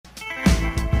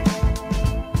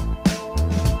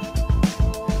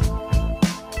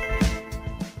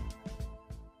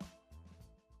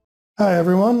Hi,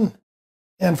 everyone.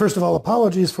 And first of all,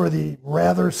 apologies for the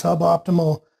rather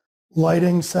suboptimal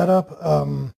lighting setup,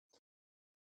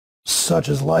 such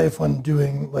as life when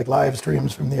doing like live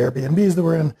streams from the Airbnbs that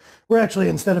we're in. We're actually,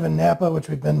 instead of in Napa, which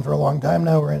we've been for a long time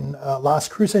now, we're in Las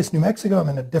Cruces, New Mexico. I'm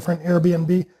in a different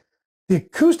Airbnb. The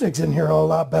acoustics in here are a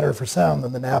lot better for sound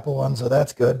than the Napa one, so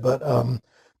that's good. But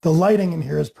the lighting in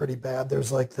here is pretty bad.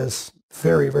 There's like this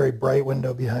very, very bright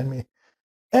window behind me.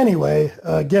 Anyway,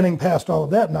 getting past all of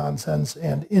that nonsense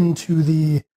and into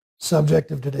the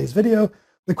subject of today's video,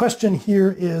 the question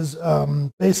here is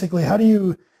basically how do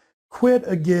you quit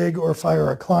a gig or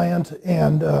fire a client?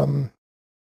 And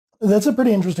that's a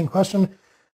pretty interesting question.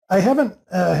 I haven't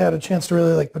had a chance to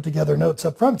really put together notes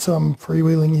up front, so I'm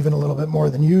freewheeling even a little bit more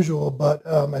than usual, but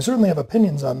I certainly have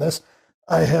opinions on this.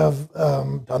 I have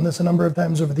done this a number of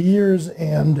times over the years,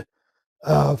 and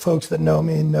folks that know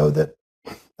me know that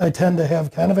I tend to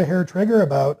have kind of a hair trigger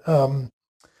about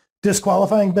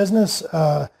disqualifying business.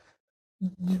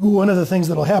 One of the things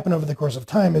that'll happen over the course of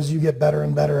time is you get better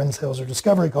and better in sales or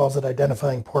discovery calls at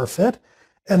identifying poor fit,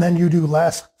 and then you do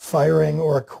less firing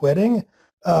or quitting.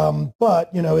 But,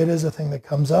 it is a thing that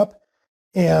comes up,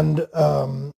 and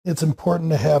it's important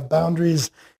to have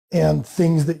boundaries and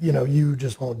things that, you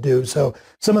just won't do. So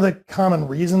some of the common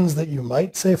reasons that you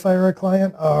might say fire a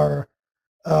client are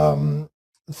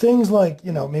things like,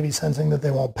 maybe sensing that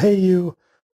they won't pay you,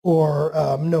 or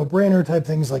no-brainer type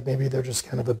things like maybe they're just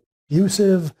kind of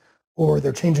abusive, or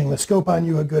they're changing the scope on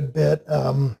you a good bit.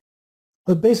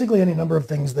 But basically any number of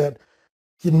things that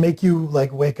can make you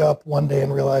wake up one day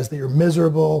and realize that you're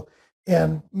miserable,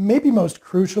 and maybe most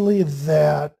crucially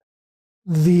that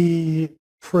the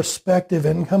prospective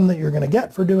income that you're going to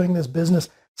get for doing this business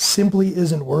simply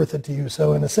isn't worth it to you.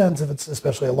 So in a sense, if it's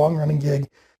especially a long-running gig,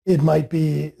 it might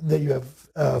be that you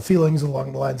have feelings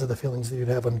along the lines of the feelings that you'd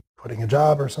have when quitting a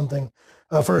job or something.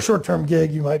 For a short-term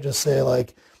gig, you might just say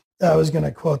I was going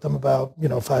to quote them about,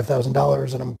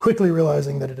 $5,000, and I'm quickly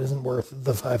realizing that it isn't worth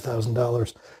the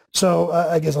 $5,000. So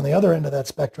I guess on the other end of that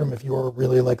spectrum, if you're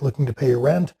really looking to pay your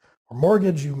rent or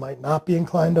mortgage, you might not be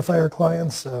inclined to fire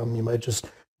clients. You might just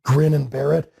grin and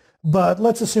bear it. But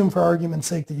let's assume for argument's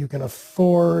sake that you can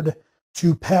afford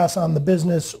to pass on the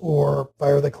business or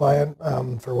fire the client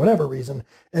for whatever reason.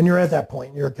 And you're at that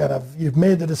point. You've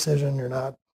made the decision. You're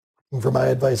not looking for my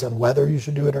advice on whether you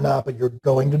should do it or not, but you're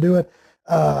going to do it.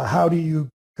 How do you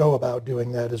go about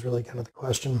doing that is really kind of the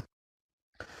question.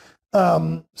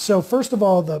 So first of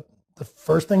all, the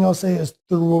first thing I'll say is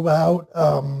throughout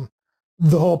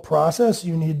the whole process,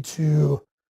 you need to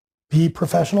be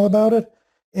professional about it.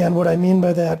 And what I mean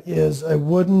by that is I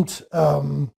wouldn't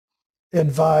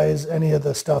advise any of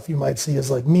the stuff you might see as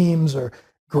memes or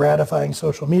gratifying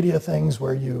social media things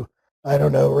where you, I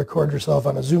don't know, record yourself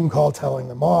on a Zoom call telling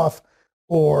them off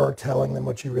or telling them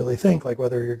what you really think,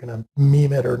 whether you're going to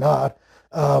meme it or not.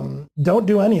 Don't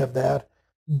do any of that.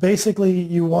 Basically,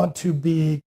 you want to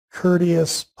be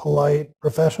courteous, polite,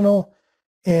 professional,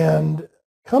 and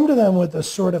come to them with a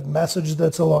sort of message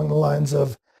that's along the lines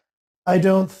of, I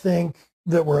don't think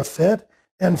that we're a fit.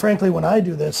 And frankly, when I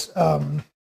do this,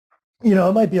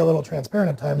 it might be a little transparent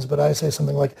at times, but I say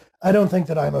something like, I don't think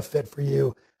that I'm a fit for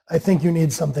you. I think you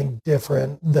need something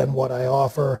different than what I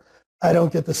offer. I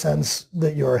don't get the sense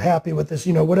that you're happy with this,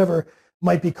 whatever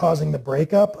might be causing the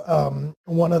breakup.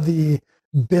 One of the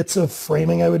bits of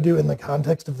framing I would do in the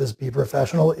context of this be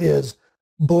professional is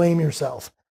blame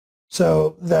yourself.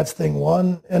 So that's thing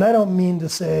one. And I don't mean to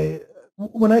say,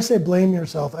 when I say blame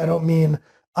yourself, I don't mean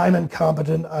I'm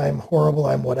incompetent, I'm horrible,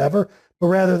 I'm whatever, but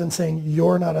rather than saying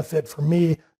you're not a fit for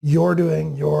me, you're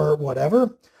doing your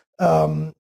whatever,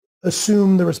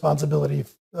 assume the responsibility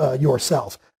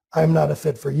yourself. I'm not a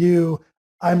fit for you.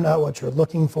 I'm not what you're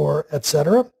looking for,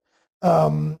 etc.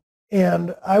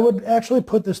 And I would actually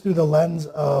put this through the lens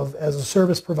of, as a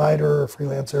service provider or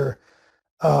freelancer,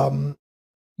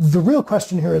 the real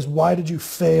question here is, why did you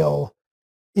fail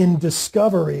in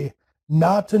discovery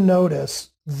not to notice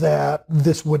that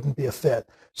this wouldn't be a fit?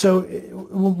 So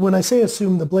when I say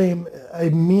assume the blame, I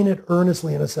mean it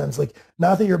earnestly in a sense,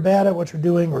 not that you're bad at what you're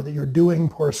doing or that you're doing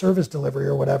poor service delivery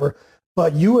or whatever,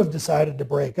 but you have decided to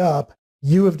break up.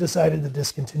 You have decided to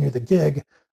discontinue the gig.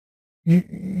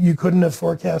 You couldn't have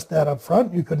forecast that up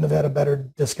front. You couldn't have had a better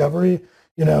discovery.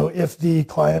 If the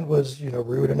client was,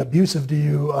 rude and abusive to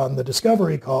you on the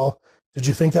discovery call, did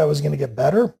you think that was going to get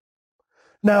better?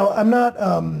 Now, I'm not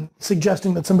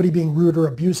suggesting that somebody being rude or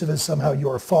abusive is somehow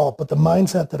your fault, but the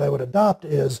mindset that I would adopt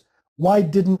is, why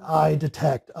didn't I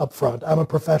detect up front? I'm a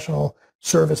professional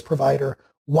service provider.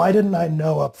 Why didn't I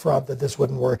know up front that this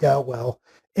wouldn't work out well?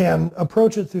 And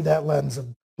approach it through that lens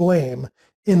of blame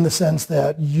in the sense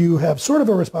that you have sort of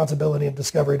a responsibility in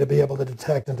discovery to be able to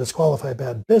detect and disqualify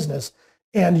bad business,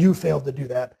 and you failed to do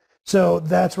that. So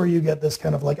that's where you get this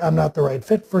kind of like, I'm not the right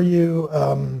fit for you.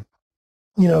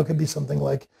 It could be something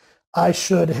like, I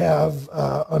should have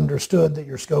understood that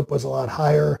your scope was a lot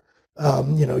higher.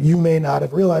 You may not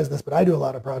have realized this, but I do a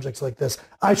lot of projects like this.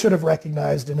 I should have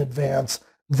recognized in advance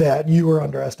that you were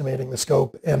underestimating the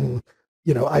scope, and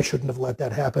I shouldn't have let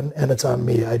that happen, and it's on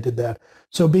me. I did that.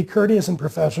 So be courteous and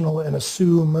professional and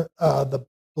assume the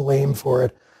blame for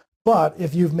it. But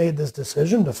if you've made this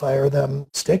decision to fire them,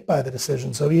 stick by the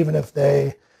decision. So even if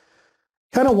they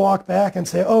kind of walk back and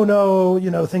say, oh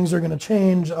no, things are going to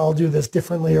change, I'll do this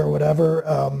differently or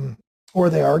whatever, or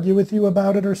they argue with you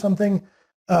about it or something,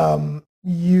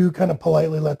 you kind of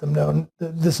politely let them know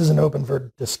this isn't open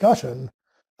for discussion.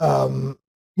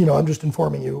 I'm just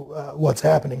informing you what's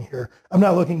happening here. I'm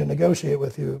not looking to negotiate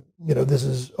with you. This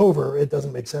is over. It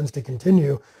doesn't make sense to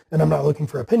continue, and I'm not looking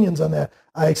for opinions on that.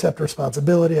 I accept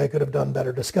responsibility. I could have done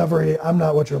better discovery. I'm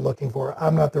not what you're looking for.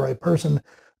 I'm not the right person.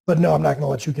 But no, I'm not going to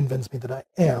let you convince me that I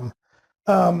am.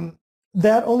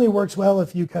 That only works well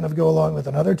if you kind of go along with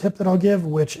another tip that I'll give,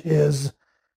 which is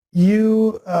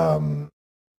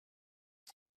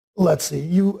let's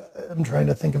see, I'm trying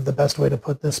to think of the best way to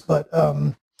put this, but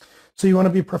so you want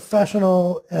to be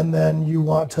professional, and then you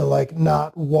want to like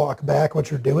not walk back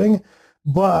what you're doing.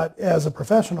 But as a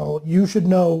professional, you should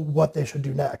know what they should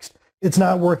do next. It's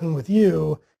not working with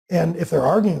you. And if they're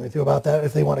arguing with you about that,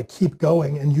 if they want to keep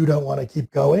going and you don't want to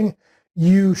keep going,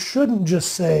 you shouldn't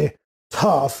just say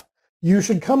tough. You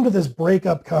should come to this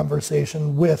breakup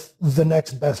conversation with the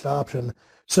next best option.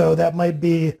 So that might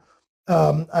be,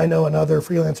 I know another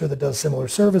freelancer that does similar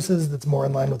services that's more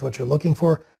in line with what you're looking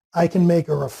for. I can make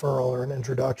a referral or an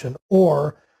introduction,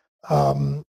 or,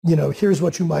 here's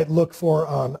what you might look for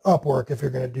on Upwork if you're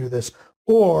going to do this.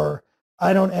 Or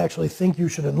I don't actually think you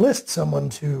should enlist someone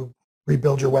to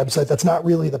rebuild your website. That's not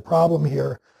really the problem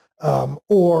here.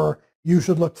 Or you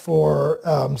should look for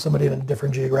somebody in a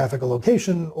different geographical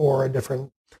location or a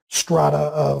different strata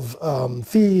of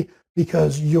fee,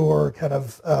 because you're kind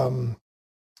of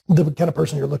the kind of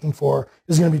person you're looking for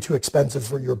is going to be too expensive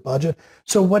for your budget.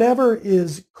 So whatever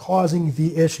is causing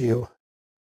the issue,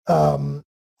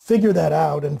 figure that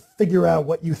out and figure out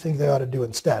what you think they ought to do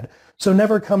instead. So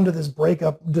never come to this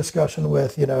breakup discussion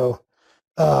with,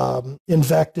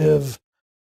 invective,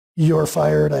 you're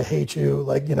fired, I hate you,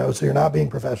 so you're not being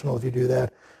professional if you do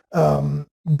that.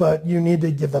 But you need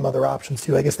to give them other options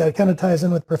too. I guess that kind of ties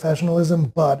in with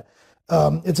professionalism, but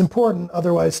it's important.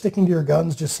 Otherwise, sticking to your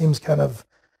guns just seems kind of,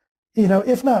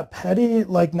 if not petty,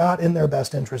 like not in their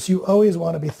best interest. You always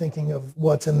want to be thinking of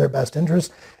what's in their best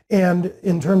interest. And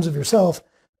in terms of yourself,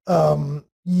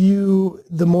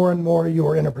 the more and more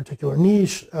you're in a particular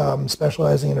niche,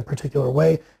 specializing in a particular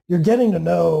way, you're getting to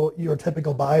know your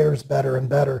typical buyers better and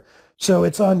better. So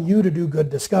it's on you to do good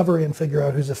discovery and figure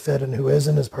out who's a fit and who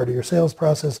isn't as part of your sales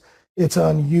process. It's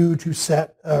on you to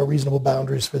set reasonable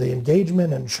boundaries for the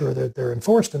engagement and ensure that they're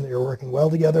enforced and that you're working well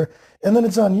together. And then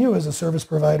it's on you as a service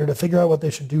provider to figure out what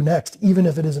they should do next, even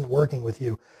if it isn't working with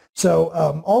you. So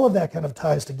all of that kind of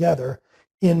ties together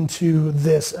into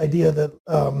this idea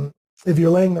that if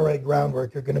you're laying the right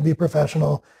groundwork, you're going to be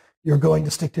professional, you're going to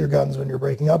stick to your guns when you're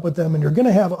breaking up with them, and you're going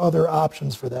to have other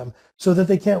options for them so that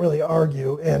they can't really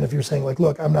argue. And if you're saying like,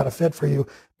 look, I'm not a fit for you,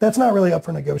 that's not really up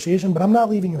for negotiation, but I'm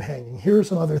not leaving you hanging. Here are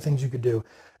some other things you could do.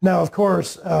 Now, of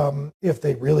course, if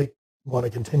they really want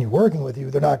to continue working with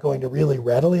you, they're not going to really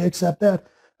readily accept that.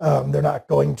 They're not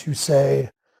going to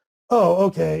say, oh,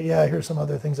 okay, yeah, here's some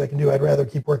other things I can do. I'd rather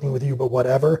keep working with you, but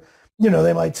whatever.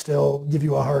 They might still give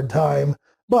you a hard time,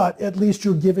 but at least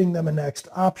you're giving them a next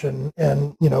option.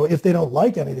 And, if they don't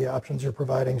like any of the options you're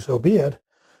providing, so be it.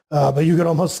 But you could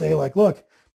almost say like, look,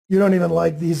 you don't even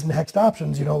like these next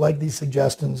options. You don't like these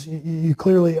suggestions. You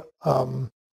clearly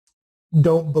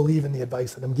don't believe in the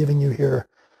advice that I'm giving you here.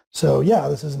 So yeah,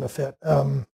 this isn't a fit.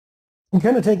 I'm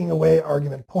kind of taking away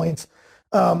argument points.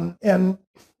 And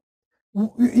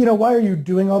why are you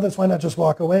doing all this? Why not just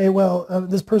walk away? Well,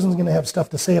 this person's going to have stuff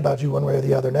to say about you one way or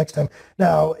the other next time.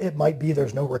 Now, it might be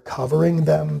there's no recovering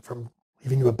them from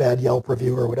leaving you a bad Yelp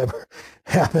review or whatever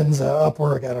happens.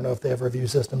 Upwork, I don't know if they have review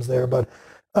systems there, but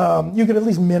you could at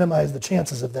least minimize the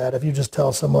chances of that. If you just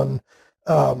tell someone,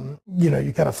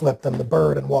 you kind of flip them the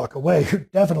bird and walk away, you're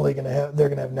definitely they're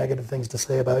going to have negative things to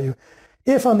say about you.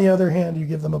 If, on the other hand, you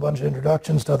give them a bunch of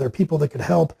introductions to other people that could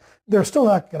help, they're still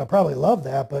not going to probably love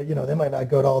that, but, they might not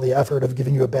go to all the effort of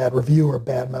giving you a bad review or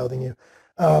bad-mouthing you.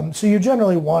 So you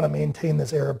generally want to maintain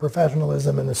this air of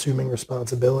professionalism and assuming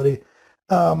responsibility.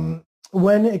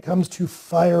 When it comes to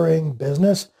firing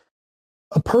business,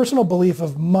 a personal belief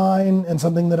of mine and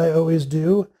something that I always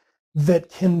do that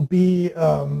can be,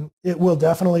 it will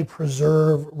definitely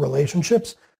preserve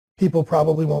relationships. People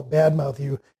probably won't badmouth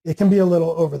you. It can be a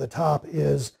little over the top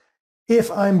is if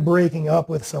I'm breaking up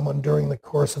with someone during the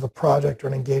course of a project or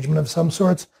an engagement of some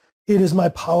sorts, it is my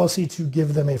policy to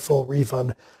give them a full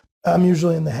refund. I'm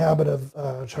usually in the habit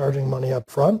of charging money up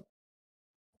front.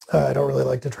 I don't really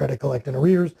like to try to collect in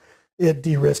arrears. It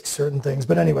de-risks certain things.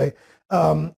 But anyway,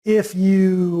 if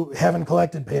you haven't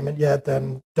collected payment yet,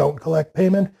 then don't collect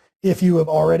payment. If you have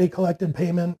already collected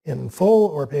payment in full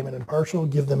or payment in partial,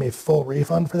 give them a full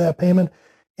refund for that payment.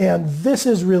 And this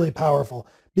is really powerful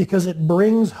because it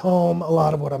brings home a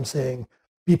lot of what I'm saying.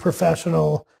 Be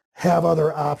professional, have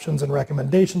other options and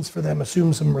recommendations for them,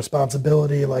 assume some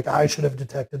responsibility, like I should have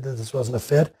detected that this wasn't a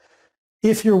fit.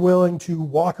 If you're willing to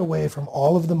walk away from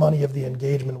all of the money of the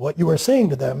engagement, what you are saying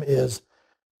to them is,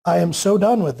 I am so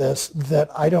done with this that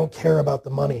I don't care about the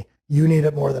money. You need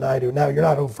it more than I do. Now, you're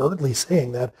not overtly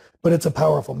saying that, but it's a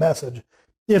powerful message.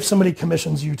 If somebody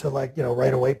commissions you to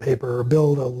write a white paper or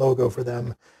build a logo for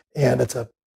them, and it's a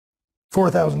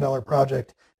 $4,000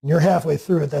 project, and you're halfway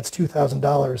through it, that's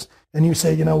 $2,000, and you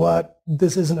say, you know what,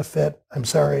 this isn't a fit. I'm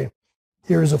sorry.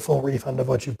 Here's a full refund of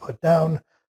what you put down.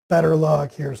 Better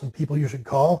luck. Here's some people you should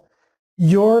call.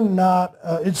 You're not,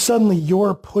 it's suddenly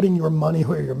you're putting your money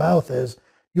where your mouth is.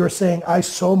 You're saying, I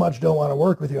so much don't want to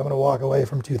work with you. I'm going to walk away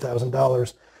from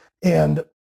 $2,000. And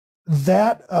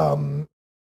that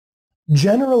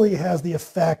generally has the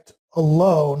effect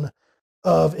alone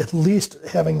of at least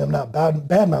having them not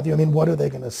badmouth you. I mean, what are they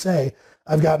going to say?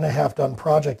 I've gotten a half-done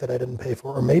project that I didn't pay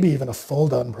for, or maybe even a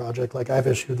full-done project. Like I've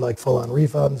issued like full-on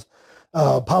refunds.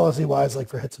 Policy-wise, like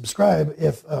for Hit Subscribe,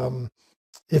 if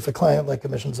a client like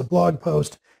commissions a blog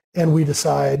post and we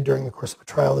decide during the course of a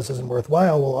trial this isn't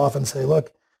worthwhile, we'll often say,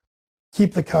 look,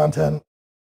 keep the content.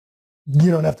 You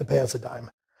don't have to pay us a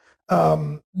dime.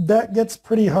 That gets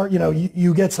pretty hard.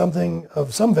 You get something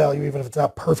of some value, even if it's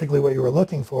not perfectly what you were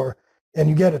looking for, and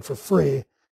you get it for free.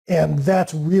 And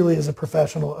that's really, as a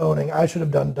professional, owning, I should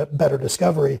have done better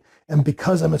discovery. And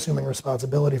because I'm assuming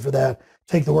responsibility for that,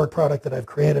 take the work product that I've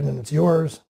created and it's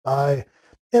yours, buy,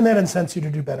 and that incents you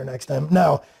to do better next time.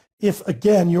 Now, if,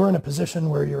 again, you're in a position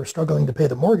where you're struggling to pay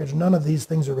the mortgage, none of these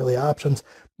things are really options.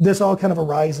 This all kind of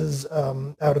arises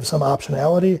out of some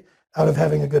optionality, out of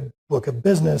having a good book of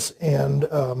business and,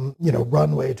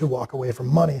 runway to walk away from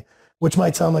money, which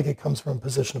might sound like it comes from a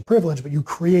position of privilege, but you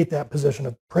create that position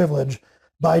of privilege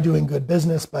by doing good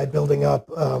business, by building up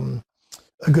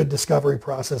a good discovery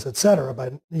process, et cetera.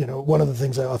 But, one of the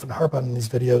things I often harp on in these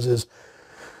videos is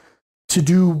to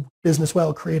do business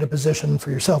well, create a position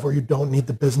for yourself where you don't need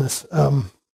the business. Now,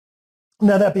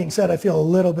 that being said, I feel a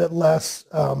little bit less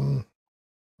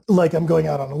like I'm going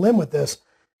out on a limb with this,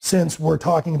 since we're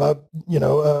talking about,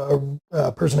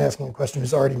 a person asking a question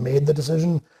who's already made the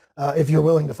decision. If you're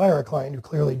willing to fire a client, you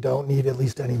clearly don't need at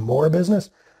least any more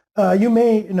business. You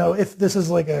may, if this is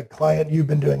like a client you've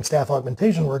been doing staff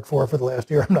augmentation work for the last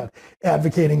year, I'm not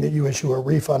advocating that you issue a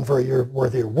refund for a year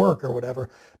worth of your work or whatever,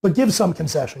 but give some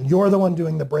concession. You're the one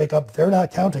doing the breakup. They're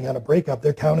not counting on a breakup.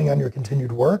 They're counting on your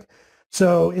continued work.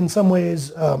 So in some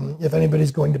ways, if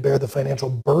anybody's going to bear the financial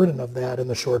burden of that in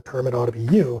the short term, it ought to be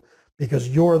you, because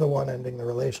you're the one ending the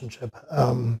relationship.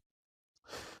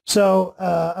 So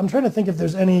I'm trying to think if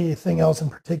there's anything else in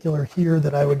particular here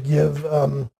that I would give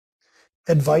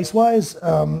advice-wise.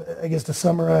 I guess to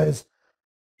summarize,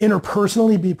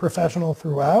 interpersonally be professional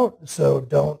throughout, so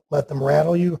don't let them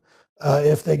rattle you.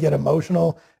 If they get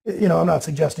emotional, I'm not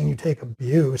suggesting you take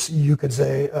abuse. You could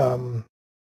say,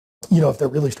 if they're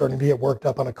really starting to get worked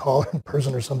up on a call in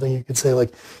person or something, you could say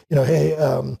like, hey,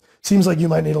 seems like you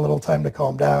might need a little time to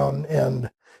calm down,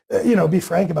 and, be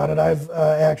frank about it. I've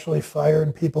actually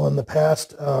fired people in the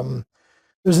past.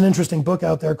 There's an interesting book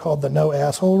out there called The No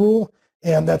Asshole Rule,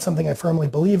 and that's something I firmly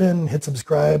believe in. Hit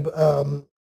Subscribe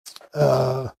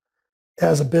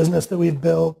as a business that we've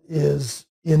built is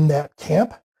in that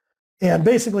camp. And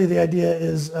basically the idea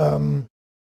is,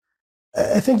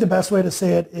 I think the best way to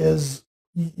say it is,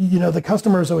 the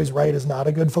customer is always right is not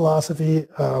a good philosophy.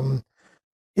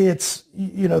 It's,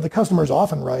 the customer is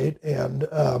often right, and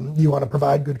you want to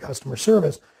provide good customer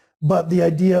service. But the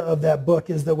idea of that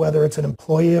book is that whether it's an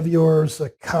employee of yours, a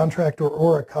contractor,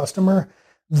 or a customer,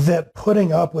 that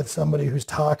putting up with somebody who's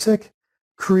toxic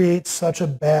creates such a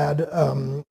bad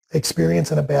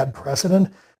experience and a bad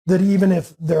precedent that even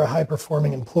if they're a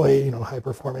high-performing employee,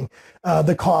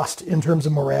 the cost in terms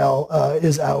of morale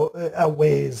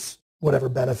outweighs whatever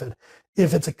benefit.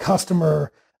 If it's a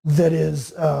customer, that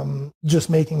is just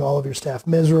making all of your staff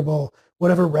miserable.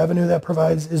 Whatever revenue that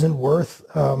provides isn't worth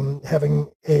having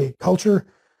a culture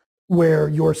where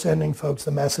you're sending folks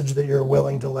the message that you're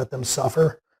willing to let them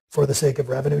suffer for the sake of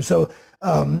revenue. So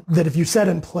that if you set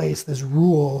in place this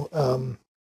rule,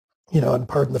 and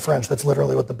pardon the French, that's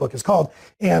literally what the book is called.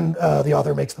 And the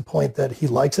author makes the point that he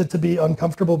likes it to be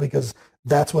uncomfortable because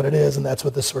that's what it is, and that's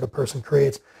what this sort of person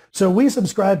creates. So we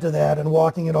subscribe to that, and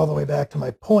walking it all the way back to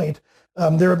my point,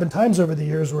 there have been times over the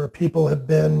years where people have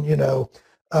been,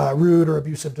 rude or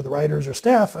abusive to the writers or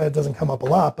staff. It doesn't come up a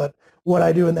lot, but what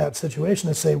I do in that situation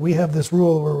is say, we have this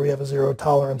rule where we have a zero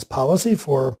tolerance policy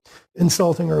for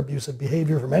insulting or abusive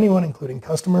behavior from anyone, including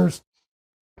customers.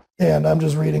 And I'm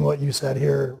just reading what you said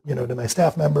here, to my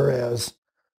staff member as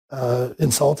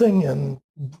insulting. And,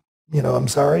 I'm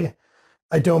sorry.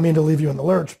 I don't mean to leave you in the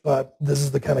lurch, but this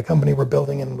is the kind of company we're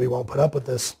building and we won't put up with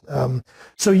this.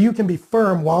 So you can be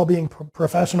firm while being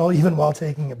professional, even while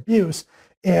taking abuse.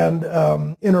 And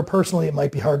interpersonally, it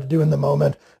might be hard to do in the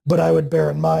moment, but I would bear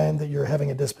in mind that you're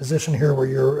having a disposition here where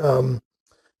you're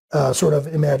sort of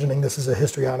imagining this as a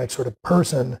histrionic sort of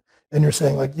person. And you're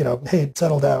saying like, hey,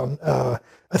 settle down.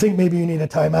 I think maybe you need a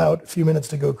timeout, a few minutes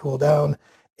to go cool down.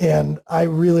 And I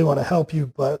really want to help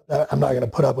you, but I'm not going to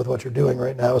put up with what you're doing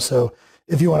right now. So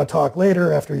if you want to talk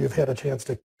later after you've had a chance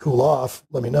to cool off,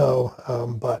 let me know.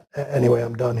 But anyway,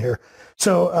 I'm done here.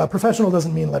 So professional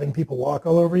doesn't mean letting people walk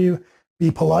all over you. Be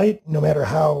polite, no matter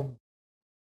how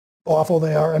awful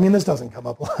they are. I mean, this doesn't come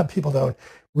up a lot. People don't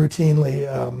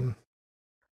routinely,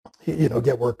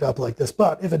 get worked up like this.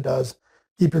 But if it does,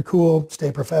 keep your cool,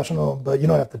 stay professional, but you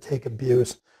don't have to take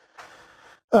abuse.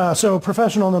 So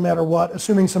professional no matter what,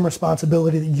 assuming some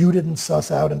responsibility that you didn't suss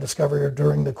out and discover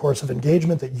during the course of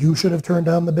engagement that you should have turned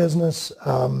down the business.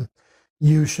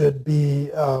 You should be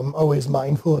always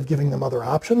mindful of giving them other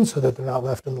options so that they're not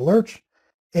left in the lurch.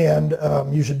 And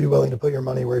you should be willing to put your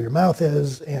money where your mouth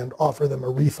is and offer them a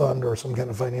refund or some kind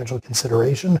of financial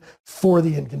consideration for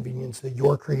the inconvenience that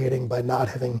you're creating by not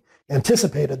having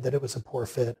anticipated that it was a poor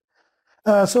fit.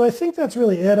 So I think that's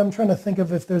really it. I'm trying to think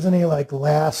of if there's any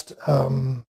last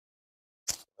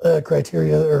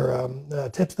criteria or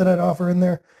tips that I'd offer in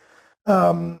there.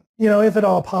 If at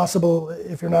all possible,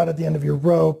 if you're not at the end of your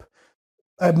rope,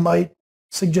 I might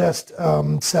suggest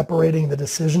separating the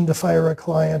decision to fire a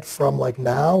client from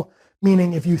now,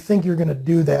 meaning if you think you're going to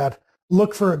do that,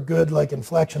 look for a good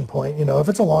inflection point. If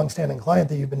it's a long-standing client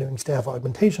that you've been doing staff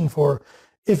augmentation for,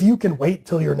 if you can wait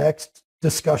till your next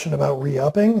discussion about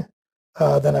re-upping,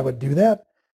 then I would do that.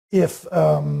 If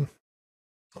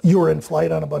you're in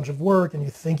flight on a bunch of work and you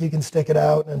think you can stick it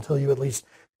out until you at least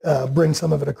bring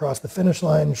some of it across the finish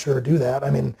line, sure, do that. I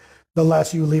mean, the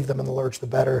less you leave them in the lurch, the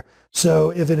better. So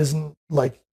if it isn't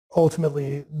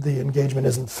ultimately the engagement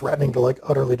isn't threatening to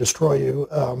utterly destroy you,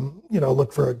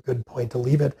 look for a good point to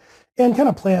leave it and kind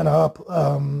of plan up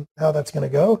how that's going to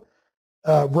go.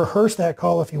 Rehearse that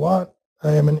call if you want.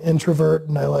 I am an introvert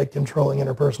and I like controlling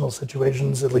interpersonal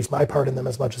situations, at least my part in them,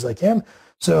 as much as I can.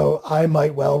 So I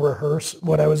might well rehearse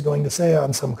what I was going to say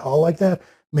on some call like that,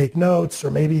 make notes, or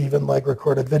maybe even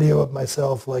record a video of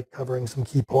myself covering some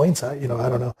key points. I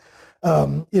don't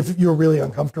know. If you're really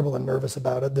uncomfortable and nervous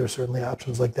about it, there's certainly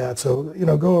options like that. So,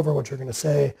 go over what you're going to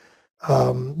say,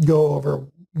 go over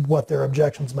what their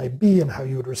objections might be and how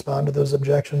you would respond to those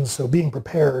objections. So being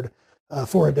prepared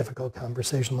for a difficult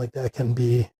conversation like that can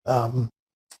be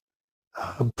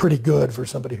pretty good for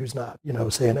somebody who's not,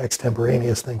 say an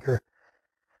extemporaneous thinker.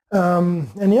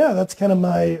 And yeah, that's kind of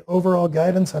my overall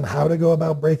guidance on how to go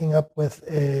about breaking up with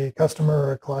a customer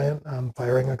or a client,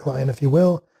 firing a client, if you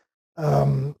will.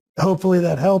 Hopefully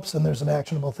that helps and there's some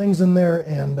actionable things in there,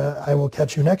 and I will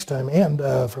catch you next time and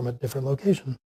from a different location.